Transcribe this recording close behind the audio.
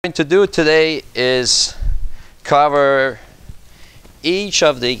Going to do today is cover each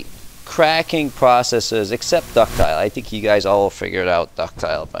of the cracking processes except ductile. I think you guys all figured out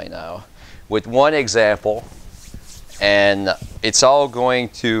ductile by now with one example, and it's all going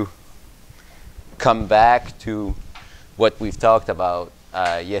to come back to what we've talked about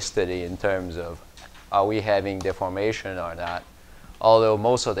yesterday in terms of are we having deformation or not, although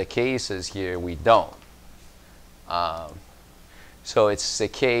most of the cases here we don't. So it's a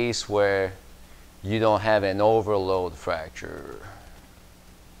case where you don't have an overload fracture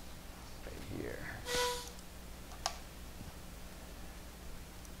right here.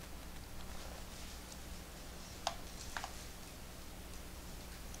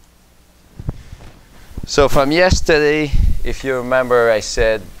 So from yesterday, if you remember, I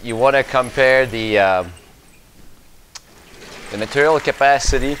said you want to compare the material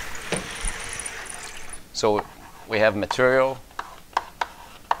capacity. So we have material,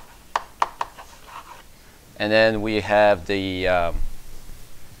 and then we have the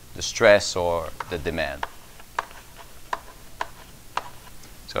stress or the demand.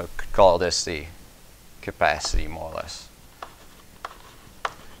 So I could call this the capacity, more or less.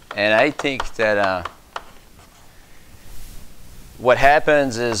 And I think that what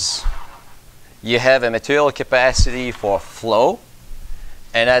happens is you have a material capacity for flow,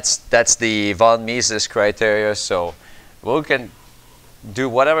 and that's the von Mises criteria. So we can do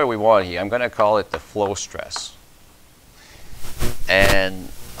whatever we want here. I'm going to call it the flow stress. And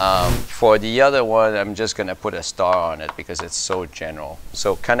for the other one, I'm just going to put a star on it because it's so general.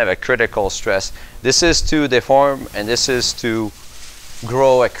 So kind of a critical stress. This is to deform, and this is to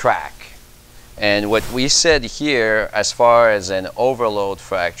grow a crack. And what we said here, as far as an overload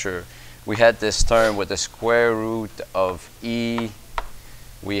fracture, we had this term with the square root of E.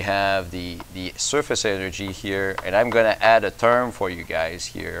 We have the surface energy here, and I'm going to add a term for you guys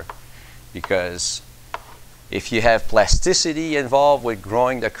here, because if you have plasticity involved with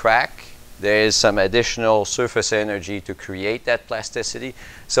growing the crack, there is some additional surface energy to create that plasticity.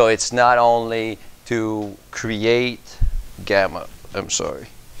 So it's not only to create gamma. I'm sorry.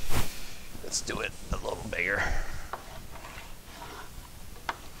 Let's do it a little bigger.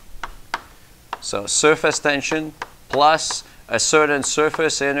 So surface tension plus a certain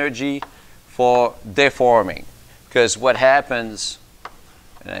surface energy for deforming. Because what happens,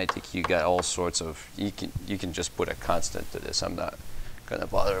 and I think you got all sorts of, you can just put a constant to this. I'm not going to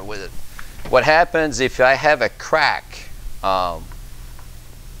bother with it. What happens if I have a crack, so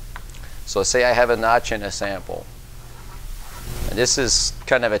say I have a notch in a sample. And this is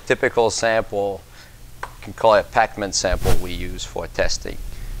kind of a typical sample. You can call it a Pacman sample we use for testing,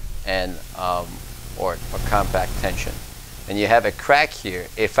 and or for compact tension. And you have a crack here.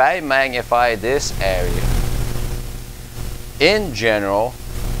 If I magnify this area, in general,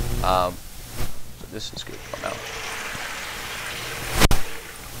 so this is good for now.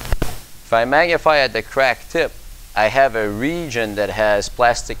 If I magnify at the crack tip, I have a region that has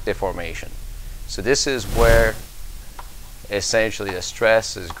plastic deformation. So this is where essentially the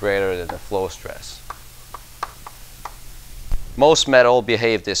stress is greater than the flow stress. Most metal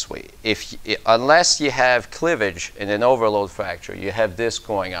behave this way. Unless you have cleavage in an overload fracture, you have this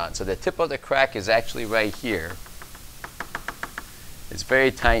going on. So the tip of the crack is actually right here. It's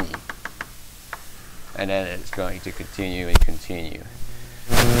very tiny. And then it's going to continue and continue.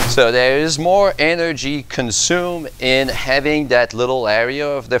 So there is more energy consumed in having that little area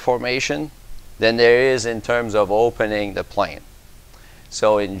of deformation than there is in terms of opening the plane.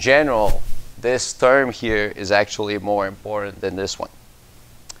 So in general, this term here is actually more important than this one.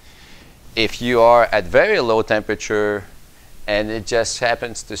 If you are at very low temperature and it just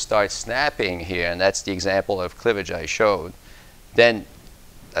happens to start snapping here, and that's the example of cleavage I showed, then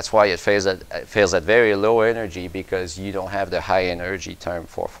that's why it fails at very low energy, because you don't have the high energy term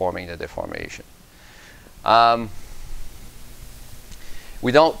for forming the deformation.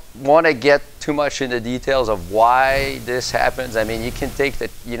 We don't want to get too much into details of why this happens. I mean, you can take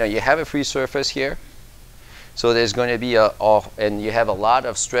that, you have a free surface here. So there's going to be and you have a lot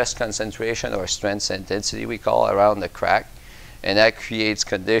of stress concentration, or strength intensity we call, around the crack. And that creates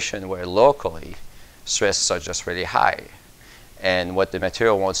condition where locally stresses are just really high. And what the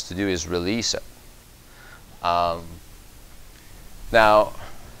material wants to do is release it. Now,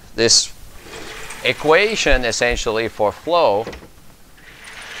 this equation essentially for flow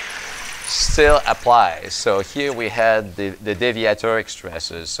still applies. So here we had the deviatoric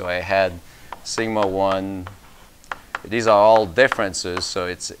stresses. So I had sigma 1. These are all differences. So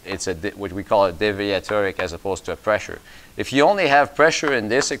it's what we call a deviatoric as opposed to a pressure. If you only have pressure in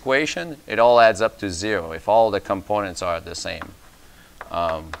this equation, it all adds up to 0 if all the components are the same.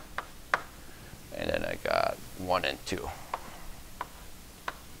 Um, and then I got 1 and 2.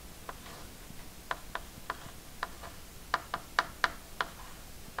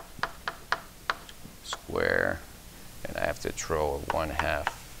 Square, and I have to throw 1/2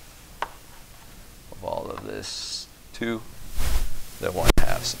 of all of this to the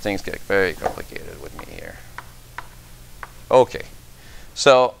 1/2. So things get very complicated with me here. Okay,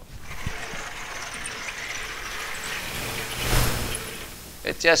 so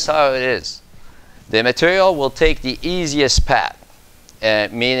it's just how it is. The material will take the easiest path,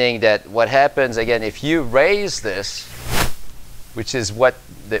 meaning that what happens, again, if you raise this, which is what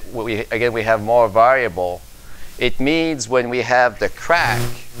we have more variable, it means when we have the crack,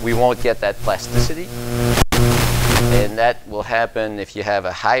 we won't get that plasticity. And that will happen if you have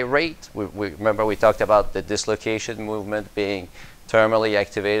a high rate. Remember we talked about the dislocation movement being thermally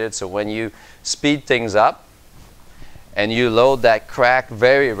activated. So when you speed things up and you load that crack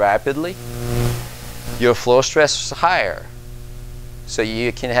very rapidly, your flow stress is higher. So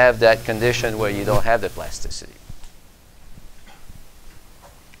you can have that condition where you don't have the plasticity.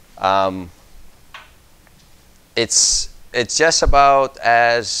 It's just about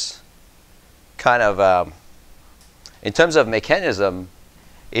as kind of in terms of mechanism,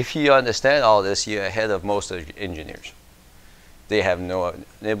 if you understand all this, you're ahead of most of the engineers. They have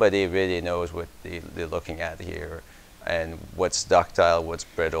nobody really knows what they're looking at here and what's ductile, what's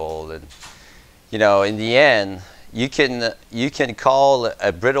brittle. And you know, in the end, you can call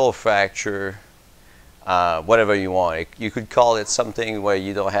a brittle fracture whatever you want. You could call it something where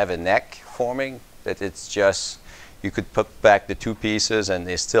you don't have a neck forming, that it's just, you could put back the two pieces and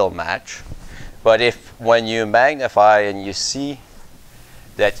they still match. But when you magnify and you see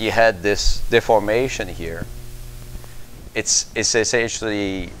that you had this deformation here, it's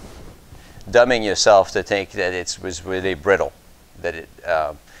essentially dumbing yourself to think that it was really brittle,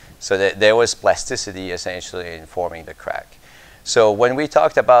 so that there was plasticity essentially in forming the crack. So when we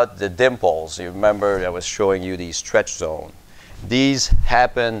talked about the dimples, you remember I was showing you the stretch zone. These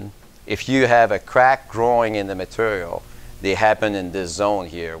happen if you have a crack growing in the material. They happen in this zone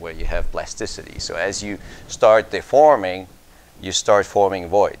here where you have plasticity. So as you start deforming, you start forming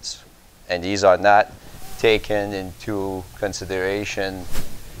voids. And these are not taken into consideration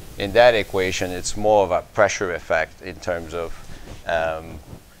in that equation. It's more of a pressure effect in terms of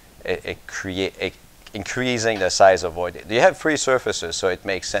increasing the size of void. You have free surfaces, so it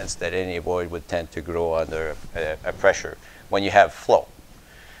makes sense that any void would tend to grow under a pressure when you have flow.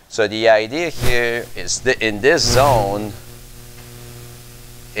 So the idea here is that in this zone,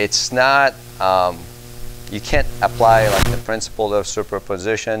 it's not, you can't apply like the principle of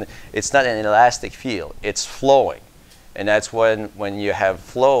superposition. It's not an elastic field, it's flowing. And that's when you have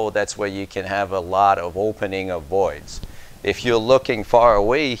flow, that's where you can have a lot of opening of voids. If you're looking far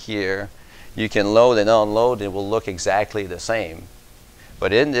away here, you can load and unload, it will look exactly the same.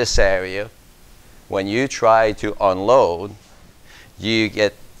 But in this area, when you try to unload, you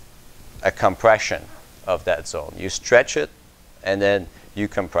get a compression of that zone. You stretch it and then you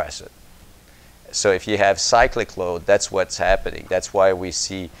compress it. So if you have cyclic load, that's what's happening. That's why we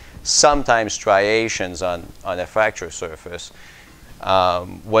see sometimes striations on a fracture surface.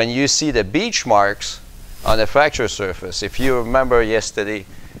 When you see the beach marks on the fracture surface, if you remember yesterday,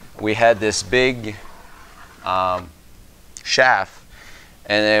 we had this big shaft,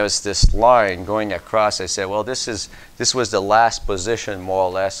 and there was this line going across. I said, well, this was the last position, more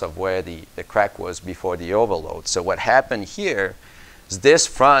or less, of where the crack was before the overload. So what happened here is this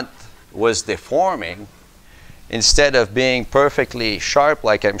front was deforming. Instead of being perfectly sharp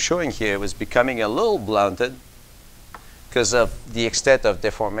like I'm showing here, it was becoming a little blunted because of the extent of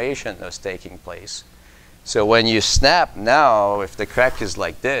deformation that was taking place. So when you snap now, if the crack is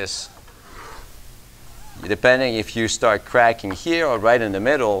like this, depending if you start cracking here or right in the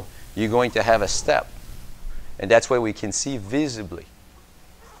middle, you're going to have a step. And that's where we can see visibly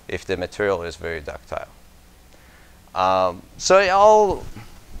if the material is very ductile. So it all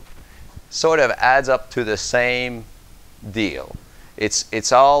sort of adds up to the same deal.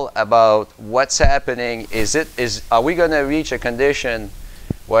 It's all about what's happening. Are we going to reach a condition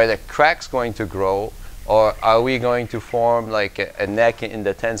where the crack's going to grow, or are we going to form like a neck in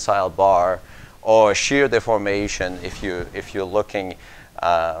the tensile bar, or shear deformation if you're looking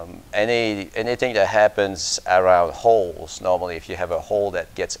anything that happens around holes. Normally, if you have a hole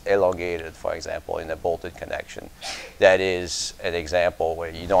that gets elongated, for example, in a bolted connection, that is an example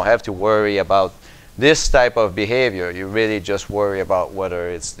where you don't have to worry about this type of behavior. You really just worry about whether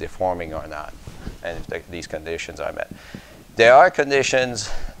it's deforming or not, and if these conditions are met. There are conditions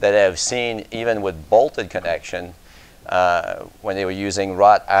that I've seen even with bolted connection when they were using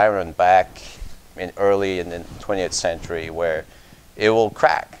wrought iron back early in the 20th century, where it will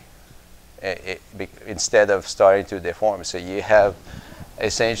crack instead of starting to deform. So you have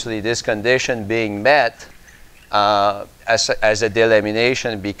essentially this condition being met as a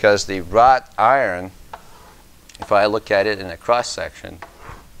delamination, because the wrought iron, if I look at it in a cross section,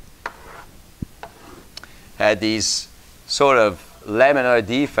 had these sort of laminar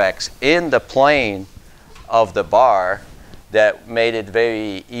defects in the plane of the bar that made it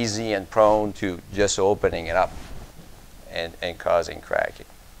very easy and prone to just opening it up and causing cracking.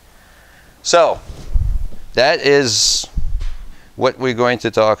 So that is what we're going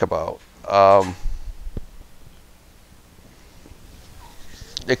to talk about.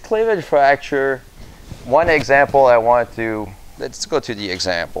 The cleavage fracture, one example I want to, let's go to the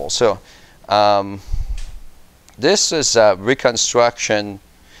example. So this is a reconstruction,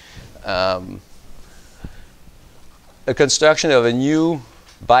 a construction of a new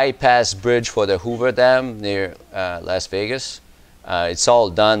bypass bridge for the Hoover Dam near Las Vegas. It's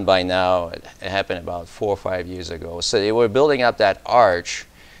all done by now. It happened about 4 or 5 years ago. So they were building up that arch,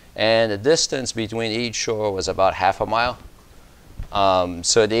 and the distance between each shore was about half a mile.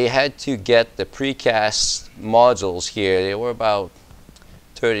 So they had to get the precast modules here. They were about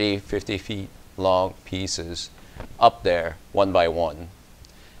 30, 50 feet long pieces up there, one by one.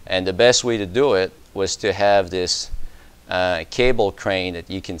 And the best way to do it was to have this cable crane that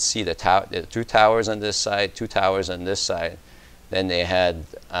you can see the 2 towers on this side, 2 towers on this side. Then they had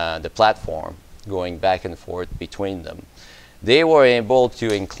the platform going back and forth between them. They were able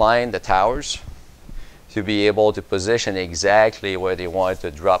to incline the towers to be able to position exactly where they wanted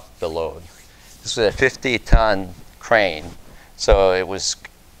to drop the load. This was a 50-ton crane, so it was,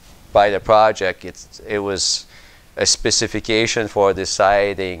 by the project, it was a specification for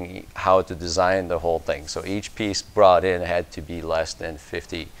deciding how to design the whole thing. So each piece brought in had to be less than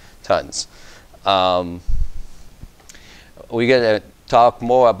 50 tons. We're going to talk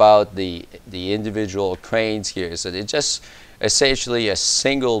more about the individual cranes here. So they're just essentially a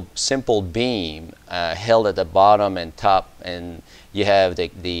simple beam held at the bottom and top, and you have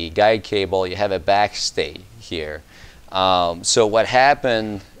the guide cable, you have a backstay here. So what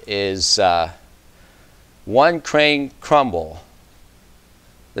happened is one crane crumble,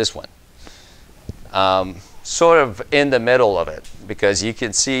 this one, sort of in the middle of it, because you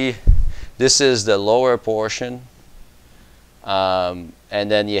can see this is the lower portion, and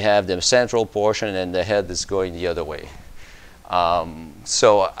then you have the central portion, and the head is going the other way.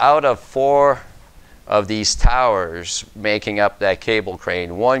 So out of 4 of these towers making up that cable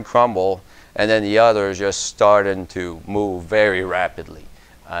crane, one crumble, and then the others just started to move very rapidly.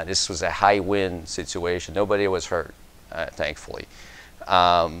 This was a high wind situation. Nobody was hurt, thankfully.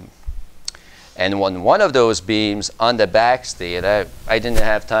 And when one of those beams on the backstay, and I didn't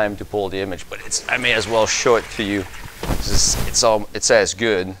have time to pull the image, but I may as well show it to you. It's as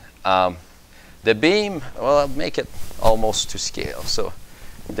good. The beam, well, I'll make it almost to scale. So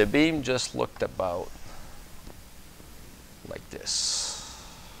the beam just looked about like this.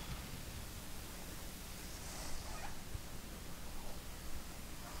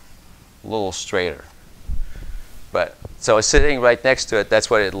 A little straighter. But so sitting right next to it, that's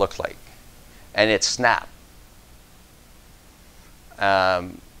what it looked like. And it snapped.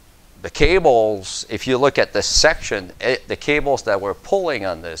 The cables, if you look at this section, the cables that were pulling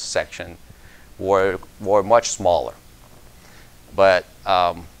on this section were much smaller. But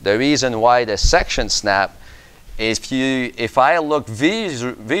the reason why the section snapped is if I look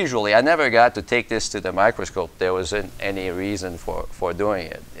visually, I never got to take this to the microscope. There wasn't any reason for doing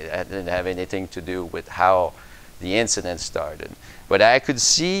it. It didn't have anything to do with how the incident started. But I could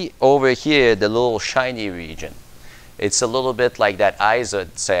see over here the little shiny region. It's a little bit like that ISA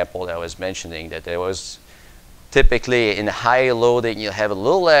sample that I was mentioning, that there was typically in high loading, you have a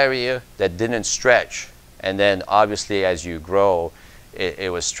little area that didn't stretch. And then obviously as you grow,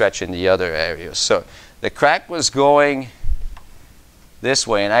 it was stretching the other areas. So the crack was going this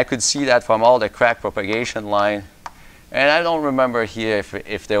way, and I could see that from all the crack propagation line. And I don't remember here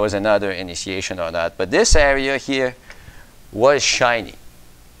if there was another initiation or not, but this area here was shiny.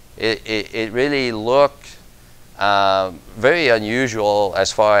 It really looked very unusual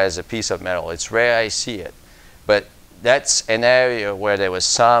as far as a piece of metal. It's rare I see it, but that's an area where there was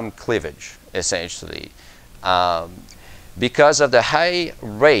some cleavage, essentially. Because of the high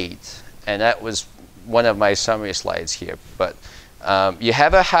rate, and that was one of my summary slides here, but you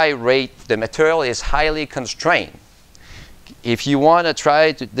have a high rate, the material is highly constrained. If you want to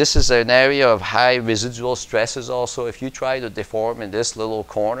try to, this is an area of high residual stresses also. If you try to deform in this little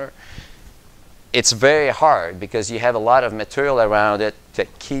corner, it's very hard because you have a lot of material around it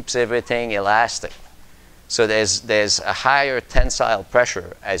that keeps everything elastic. So there's a higher tensile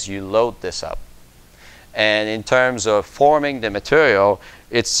pressure as you load this up. And in terms of forming the material,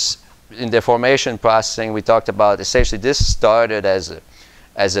 it's in the formation processing we talked about. Essentially, this started as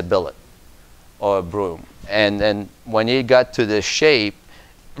a billet or a broom, and then when it got to the shape,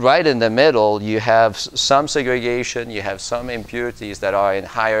 right in the middle, you have some segregation, you have some impurities that are in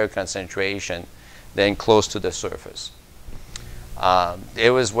higher concentration than close to the surface.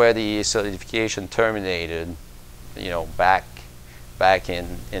 It was where the solidification terminated, back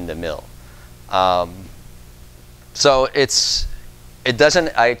in the mill. So it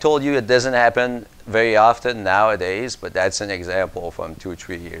doesn't. I told you it doesn't happen very often nowadays, but that's an example from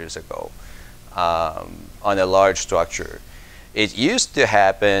 2-3 years ago on a large structure. It used to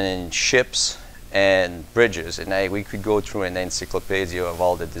happen in ships and bridges, and we could go through an encyclopedia of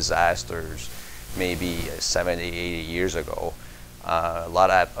all the disasters, maybe 70, 80 years ago. A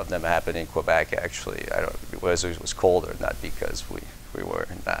lot of them happened in Quebec, actually. I don't, it was colder, not because we were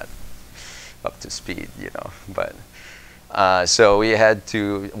not up to speed, But so we had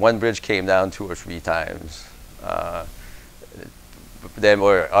to. One bridge came down 2 or 3 times. There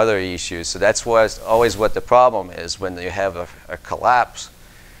were other issues. So that's always what the problem is when you have a collapse.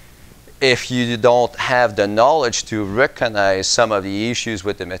 If you don't have the knowledge to recognize some of the issues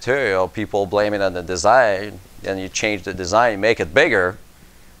with the material, people blame it on the design. Then you change the design, make it bigger.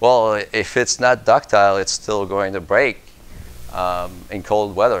 Well, if it's not ductile, it's still going to break in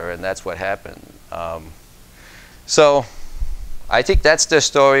cold weather, and that's what happened. So I think that's the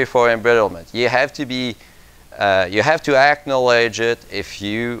story for embrittlement. You have to be, you have to acknowledge it. If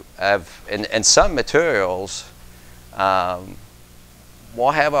you have, and some materials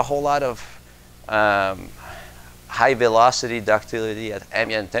won't have a whole lot of high velocity ductility at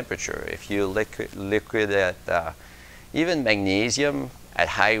ambient temperature. If you liquid at even magnesium at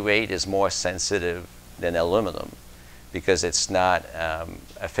high rate is more sensitive than aluminum because it's not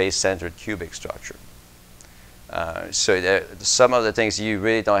a face-centered cubic structure. So some of the things you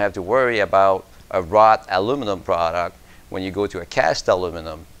really don't have to worry about a wrought aluminum product. When you go to a cast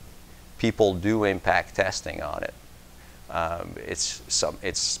aluminum, people do impact testing on it.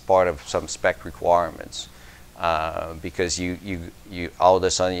 It's part of some spec requirements because you all of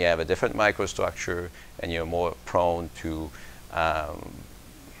a sudden you have a different microstructure and you're more prone to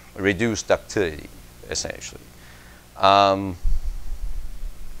reduced ductility, essentially.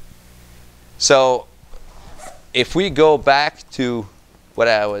 So if we go back to what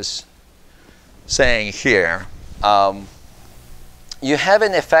I was saying here, you have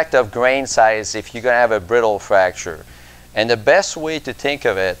an effect of grain size if you're going to have a brittle fracture. And the best way to think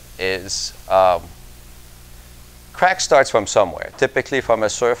of it is crack starts from somewhere, typically from a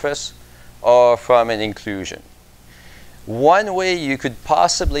surface or from an inclusion. One way you could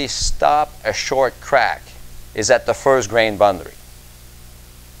possibly stop a short crack is at the first grain boundary.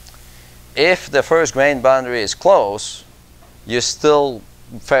 If the first grain boundary is close, you're still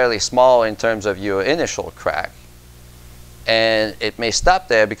fairly small in terms of your initial crack. And it may stop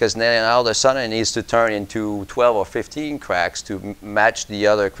there because then all of a sudden it needs to turn into 12 or 15 cracks to match the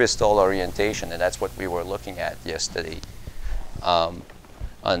other crystal orientation. And that's what we were looking at yesterday on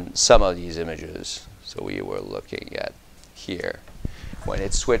some of these images. So we were looking at here. When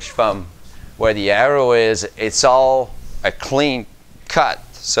it switched from where the arrow is, it's all a clean cut.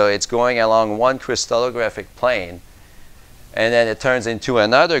 So it's going along one crystallographic plane. And then it turns into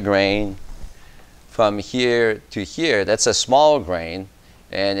another grain from here to here. That's a small grain,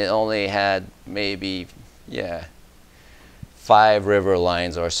 and it only had maybe 5 river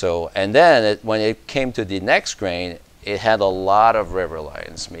lines or so. And then when it came to the next grain, it had a lot of river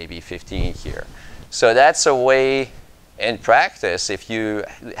lines, maybe 15 here. So that's a way in practice, if you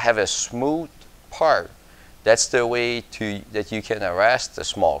have a smooth part, that's the way that you can arrest a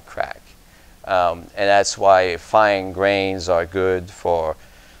small crack. And that's why fine grains are good for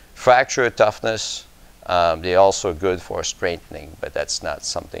fracture toughness. They're also good for strengthening, but that's not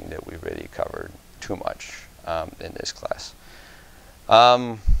something that we really covered too much in this class.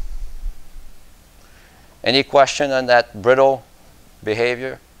 Any question on that brittle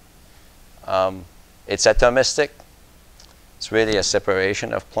behavior? It's atomistic. It's really a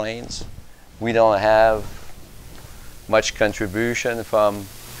separation of planes. We don't have much contribution from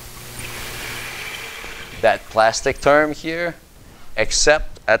that plastic term here,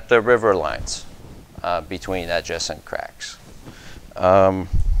 except at the river lines between adjacent cracks.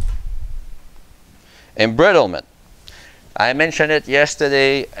 Embrittlement. I mentioned it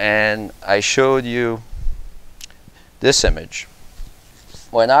yesterday, and I showed you this image.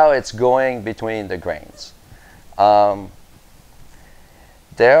 Well, now it's going between the grains. Um,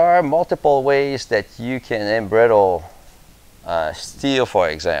 there are multiple ways that you can embrittle steel, for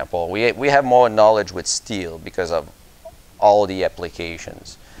example. We have more knowledge with steel because of all the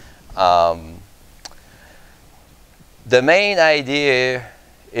applications. The main idea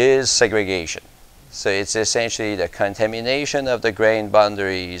is segregation. So it's essentially the contamination of the grain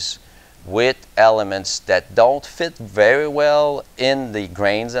boundaries with elements that don't fit very well in the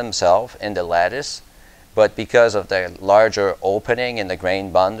grains themselves, in the lattice, but because of the larger opening in the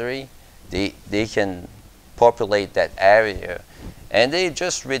grain boundary, they can populate that area, and they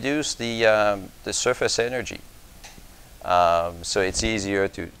just reduce the surface energy. So it's easier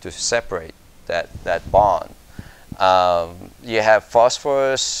to separate that bond. You have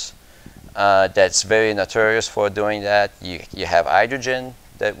phosphorus that's very notorious for doing that. You have hydrogen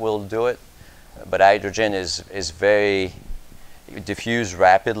that will do it, but hydrogen is very diffused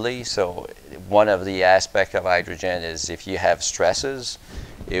rapidly. So one of the aspects of hydrogen is if you have stresses,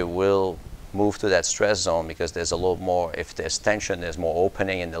 it will move to that stress zone because there's a little more, if there's tension, there's more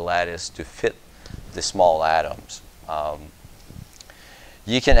opening in the lattice to fit the small atoms.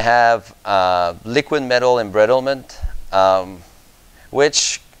 You can have liquid metal embrittlement,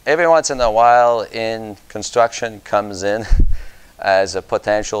 which every once in a while in construction comes in as a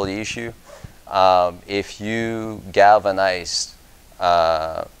potential issue. If you galvanize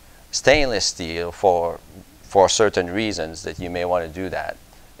stainless steel for certain reasons that you may want to do that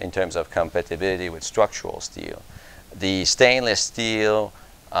in terms of compatibility with structural steel. The stainless steel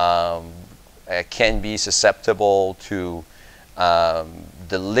can be susceptible to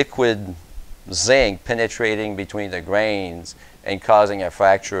the liquid zinc penetrating between the grains and causing a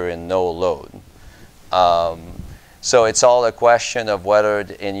fracture in no load. So it's all a question of whether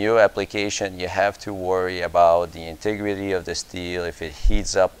in your application you have to worry about the integrity of the steel if it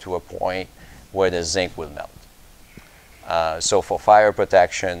heats up to a point where the zinc will melt. So for fire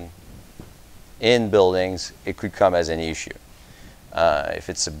protection in buildings, it could come as an issue. If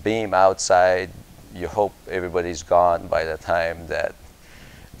it's a beam outside, you hope everybody's gone by the time that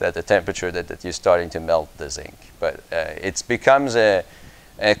the temperature that you're starting to melt the zinc. But it becomes a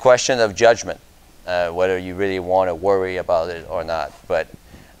question of judgment, whether you really want to worry about it or not. But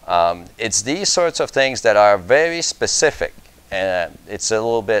it's these sorts of things that are very specific, and it's a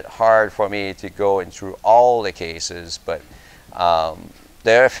little bit hard for me to go through all the cases. But one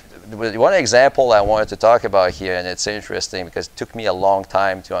example I wanted to talk about here, and it's interesting because it took me a long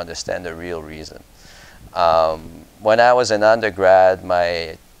time to understand the real reason. When I was an undergrad,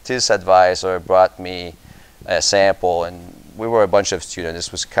 my TIS advisor brought me a sample, and we were a bunch of students.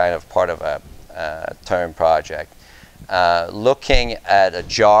 This was kind of part of a term project, looking at a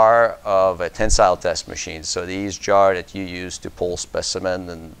jar of a tensile test machine. So these jar that you use to pull specimen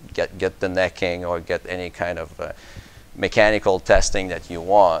and get the necking or get any kind of mechanical testing that you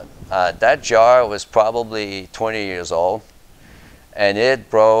want. That jar was probably 20 years old, and it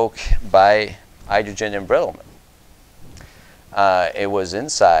broke by hydrogen embrittlement. It was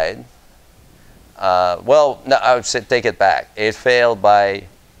inside. Well, no, I would say take it back. It failed by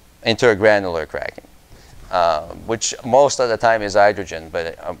intergranular cracking, which most of the time is hydrogen,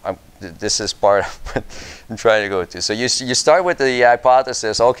 but this is part of what I'm trying to go to. So you start with the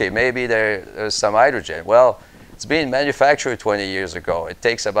hypothesis, okay, maybe there's some hydrogen. Well, it's been manufactured 20 years ago. It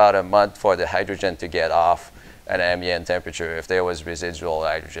takes about a month for the hydrogen to get off at ambient temperature if there was residual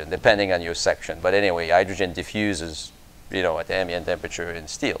hydrogen, depending on your section. But anyway, hydrogen diffuses, at ambient temperature in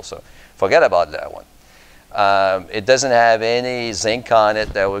steel. So forget about that one. It doesn't have any zinc on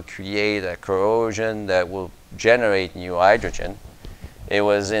it that will create a corrosion that will generate new hydrogen. It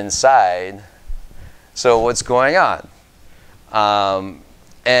was inside. So what's going on?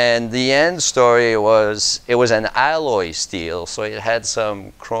 And the end story was, it was an alloy steel, so it had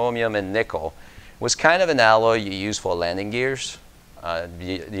some chromium and nickel. It was kind of an alloy you use for landing gears.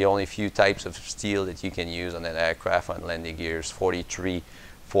 The only few types of steel that you can use on an aircraft on landing gears,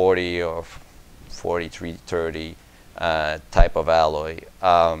 4340 or 4330 type of alloy.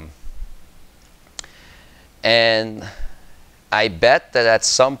 And I bet that at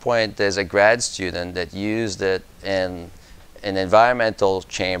some point there's a grad student that used it in an environmental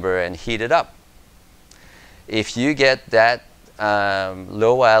chamber and heated up. If you get that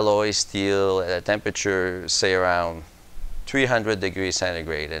low alloy steel at a temperature, say around 300 degrees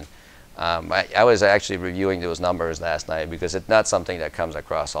centigrade, and I was actually reviewing those numbers last night because it's not something that comes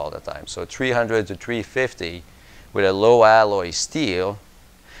across all the time. So 300 to 350 with a low alloy steel,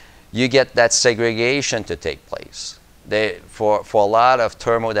 you get that segregation to take place. For a lot of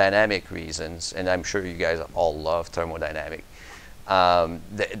thermodynamic reasons, and I'm sure you guys all love thermodynamic,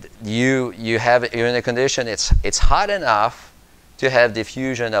 You're in a condition it's hot enough to have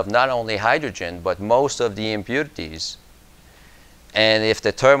diffusion of not only hydrogen but most of the impurities. And if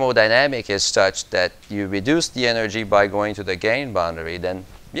the thermodynamic is such that you reduce the energy by going to the grain boundary, then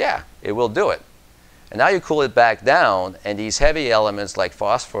yeah, it will do it. And now you cool it back down, and these heavy elements like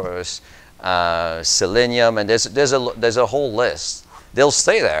phosphorus, selenium, and there's a whole list. They'll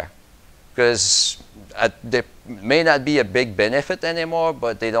stay there because there may not be a big benefit anymore,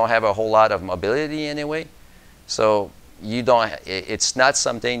 but they don't have a whole lot of mobility anyway. So it's not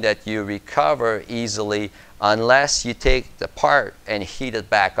something that you recover easily unless you take the part and heat it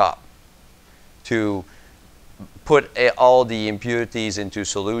back up to put all the impurities into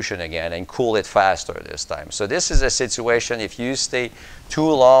solution again and cool it faster this time. So this is a situation if you stay too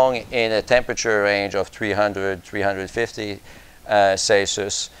long in a temperature range of 300, 350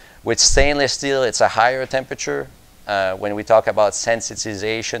 Celsius. With stainless steel, it's a higher temperature. When we talk about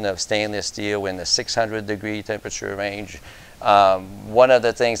sensitization of stainless steel in the 600 degree temperature range, one of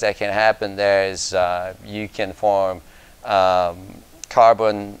the things that can happen there is you can form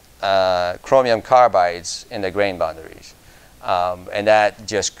chromium carbides in the grain boundaries. And that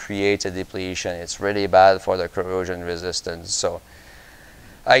just creates a depletion. It's really bad for the corrosion resistance. So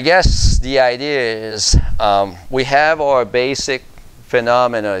I guess the idea is we have our basic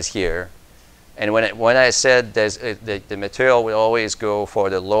phenomena here. And when I said the material will always go for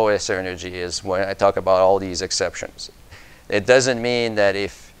the lowest energy is when I talk about all these exceptions. It doesn't mean that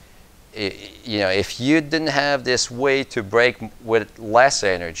if you didn't have this way to break with less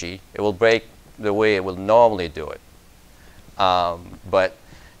energy, it will break the way it will normally do it. But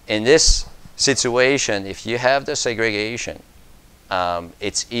in this situation, if you have the segregation,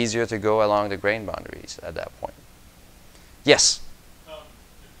 it's easier to go along the grain boundaries at that point. Yes?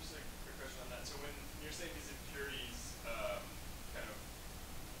 Just a quick question on that. So when you're saying these impurities kind of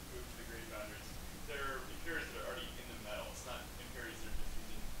move to the grain boundaries, they're impurities that are already in the metal. It's not impurities that are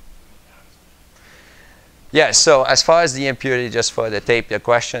diffusing from the atmosphere. Yeah, so as far as the impurity, just for the tape, the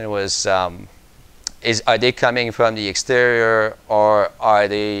question was, are they coming from the exterior or are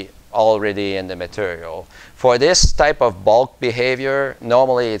they already in the material? For this type of bulk behavior,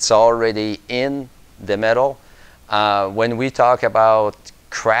 normally it's already in the metal. When we talk about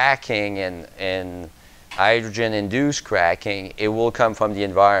cracking and hydrogen-induced cracking, it will come from the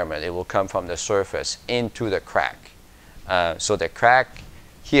environment. It will come from the surface into the crack. So the crack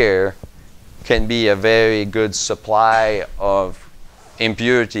here can be a very good supply of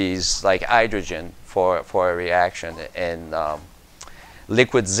impurities like hydrogen for a reaction. And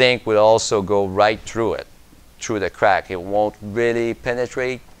liquid zinc will also go right through it, through the crack. It won't really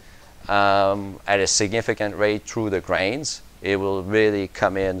penetrate at a significant rate through the grains. It will really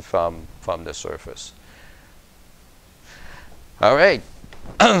come in from the surface. All right.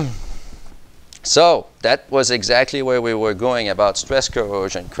 So that was exactly where we were going about stress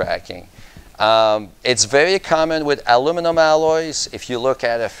corrosion cracking. It's very common with aluminum alloys. If you look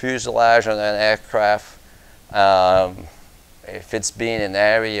at a fuselage on an aircraft, if it's been an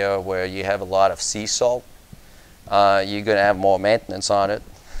area where you have a lot of sea salt, you're going to have more maintenance on it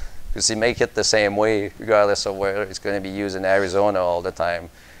because you make it the same way regardless of whether it's going to be used in Arizona all the time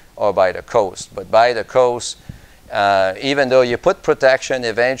or by the coast. But by the coast, even though you put protection,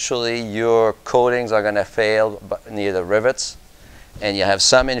 eventually your coatings are going to fail near the rivets, and you have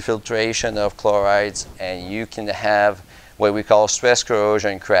some infiltration of chlorides, and you can have what we call stress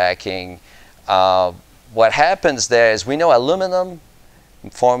corrosion cracking. What happens there is we know aluminum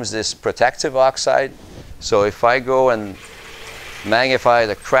forms this protective oxide. So if I go and magnify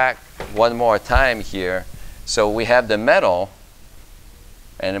the crack one more time here, so we have the metal,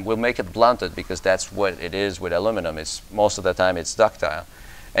 and we'll make it blunted because that's what it is with aluminum. It's most of the time it's ductile.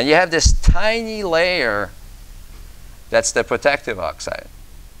 And you have this tiny layer that's the protective oxide.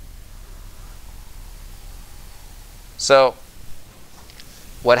 So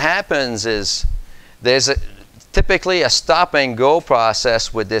what happens is there's typically a stop and go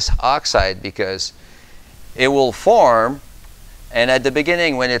process with this oxide because it will form, and at the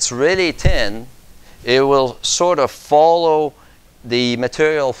beginning when it's really thin, it will sort of follow the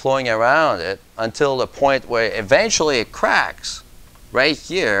material flowing around it until the point where eventually it cracks right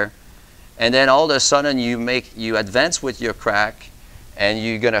here, and then all of a sudden you advance with your crack and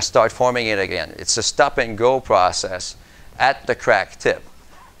you're going to start forming it again. It's a stop and go process at the crack tip,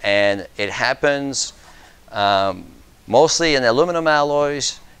 and it happens mostly in aluminum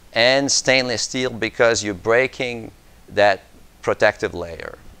alloys and stainless steel because you're breaking that protective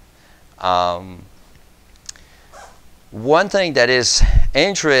layer. One thing that is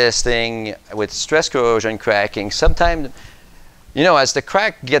interesting with stress corrosion cracking, sometimes You know, as the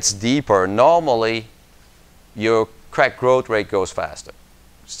crack gets deeper, normally your crack growth rate goes faster.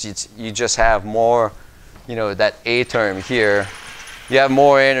 You just have more, you know, that A term here, you have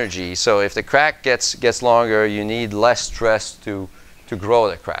more energy. So if the crack gets longer, you need less stress to grow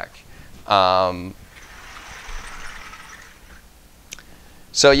the crack.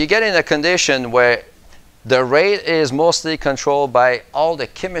 So you get in a condition where the rate is mostly controlled by all the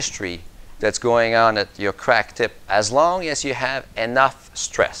chemistry that's going on at your crack tip, as long as you have enough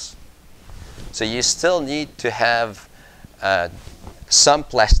stress. So you still need to have some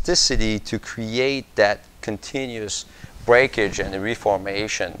plasticity to create that continuous breakage and the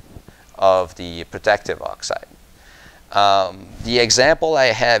reformation of the protective oxide. The example I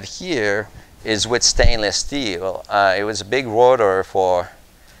have here is with stainless steel. It was a big rotor for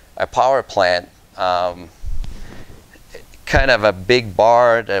a power plant, kind of a big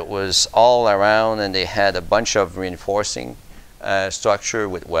bar that was all around, and they had a bunch of reinforcing structure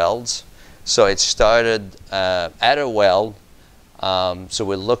with welds. So it started at a weld. So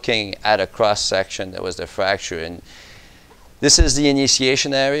we're looking at a cross section that was the fracture, and this is the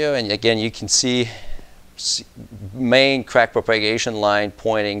initiation area, and again you can see main crack propagation line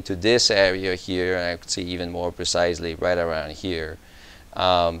pointing to this area here, and I could see even more precisely right around here.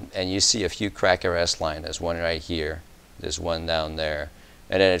 And you see a few crack arrest lines. There's one right here, there's one down there,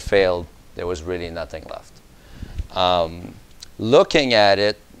 and then it failed. There was really nothing left. Looking at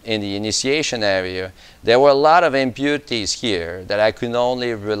it in the initiation area, there were a lot of impurities here that I could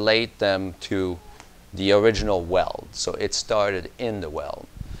only relate them to the original weld. So it started in the weld.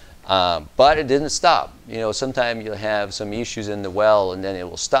 But it didn't stop. You know, sometimes you'll have some issues in the weld and then it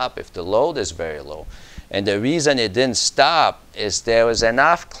will stop if the load is very low. And the reason it didn't stop is there was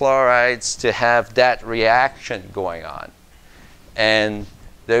enough chlorides to have that reaction going on. And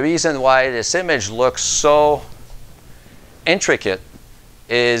the reason why this image looks so intricate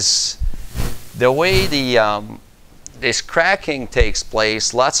is the way this cracking takes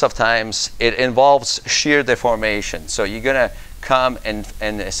place. Lots of times it involves shear deformation. So you're going to come and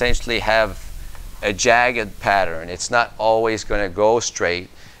essentially have a jagged pattern. It's not always going to go straight,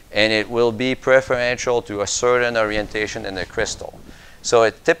 and it will be preferential to a certain orientation in the crystal. So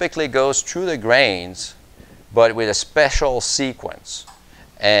it typically goes through the grains, but with a special sequence.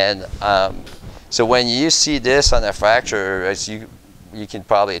 And so when you see this on a fracture, as you can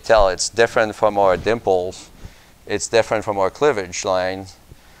probably tell, it's different from our dimples. It's different from our cleavage lines.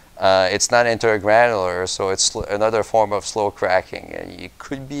 It's not intergranular, so it's another form of slow cracking. And it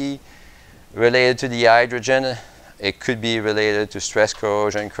could be related to dehydrogen. It could be related to stress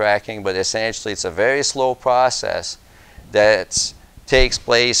corrosion cracking, but essentially it's a very slow process that takes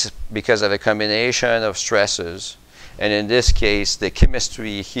place because of a combination of stresses. And in this case, the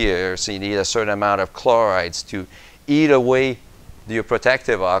chemistry here, so you need a certain amount of chlorides to eat away your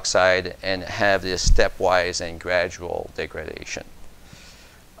protective oxide and have this stepwise and gradual degradation.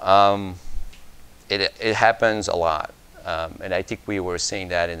 It happens a lot. And I think we were seeing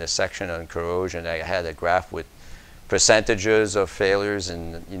that in the section on corrosion. I had a graph with percentages of failures,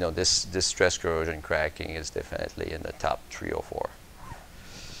 and you know, this stress corrosion cracking is definitely in the top 3 or 4.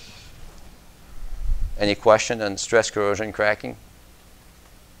 Any question on stress corrosion cracking?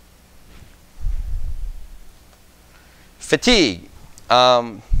 Fatigue.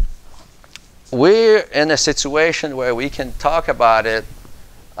 We're in a situation where we can talk about it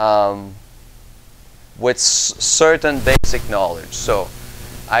with certain basic knowledge. So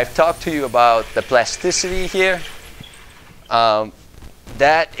I've talked to you about the plasticity here.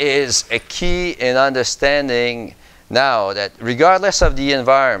 That is a key in understanding now that regardless of the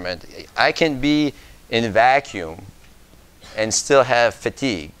environment, I can be in vacuum and still have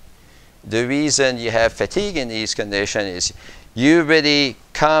fatigue. The reason you have fatigue in these conditions is you really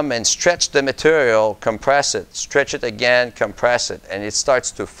come and stretch the material, compress it, stretch it again, compress it, and it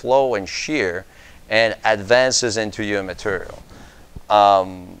starts to flow and shear and advances into your material.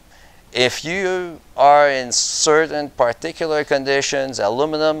 If you are in certain particular conditions,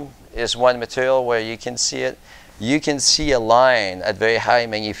 aluminum is one material where you can see it. You can see a line at very high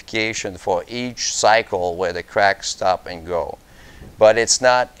magnification for each cycle where the cracks stop and go. But it's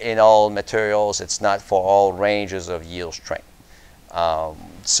not in all materials. It's not for all ranges of yield strength.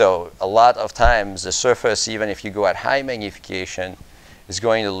 So a lot of times the surface, even if you go at high magnification, is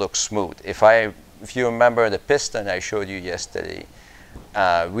going to look smooth. If you remember the piston I showed you yesterday,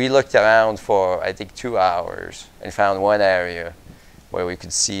 we looked around for, I think, 2 hours and found one area where we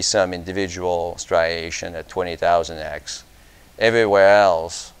could see some individual striation at 20,000x. Everywhere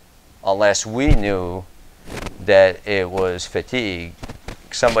else, unless we knew that it was fatigue,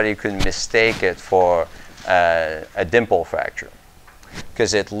 somebody could mistake it for a dimple fracture.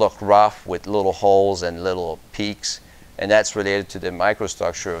 because it looked rough with little holes and little peaks, and that's related to the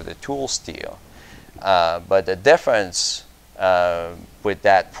microstructure of the tool steel. But the difference with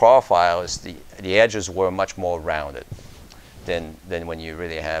that profile is the edges were much more rounded than when you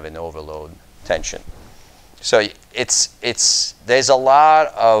really have an overload tension. So there's a lot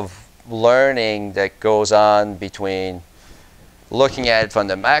of learning that goes on between looking at it from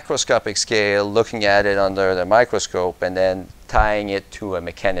the macroscopic scale, looking at it under the microscope, and then tying it to a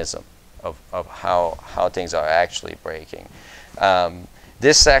mechanism of how things are actually breaking.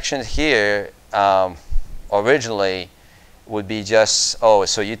 This section here originally would be just, oh,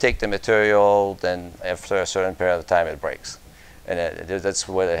 so you take the material, then after a certain period of time it breaks. And that's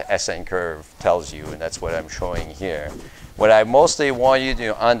what an SN curve tells you, and that's what I'm showing here. What I mostly want you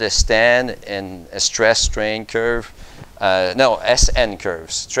to understand in a stress-strain curve, no, SN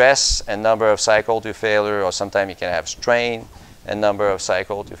curves, stress and number of cycle to failure, or sometimes you can have strain and number of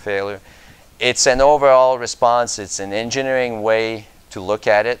cycle to failure. It's an overall response. It's an engineering way to look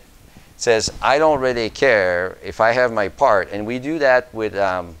at it. It says, I don't really care if I have my part, and we do that with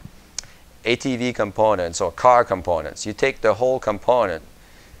ATV components or car components. You take the whole component,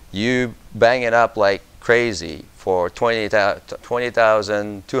 you bang it up like crazy for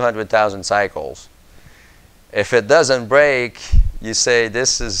 20,000, 200,000 cycles. If it doesn't break, you say,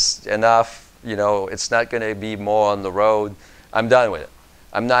 this is enough, you know, it's not going to be more on the road. I'm done with it.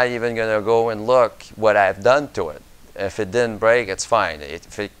 I'm not even going to go and look what I've done to it. If it didn't break, it's fine.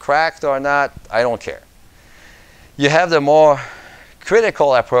 If it cracked or not, I don't care. You have the more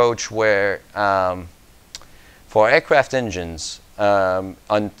critical approach where for aircraft engines,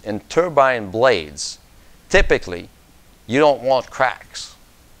 in turbine blades, typically you don't want cracks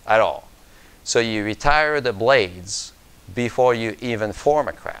at all. So you retire the blades before you even form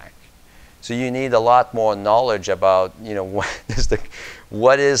a crack. So you need a lot more knowledge about, you know,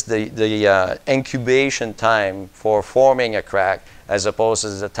 what is the incubation time for forming a crack, as opposed to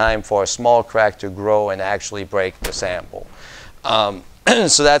the time for a small crack to grow and actually break the sample.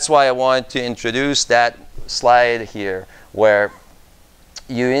 So that's why I wanted to introduce that slide here, where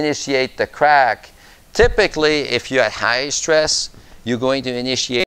you initiate the crack. Typically, if you're at high stress, you're going to initiate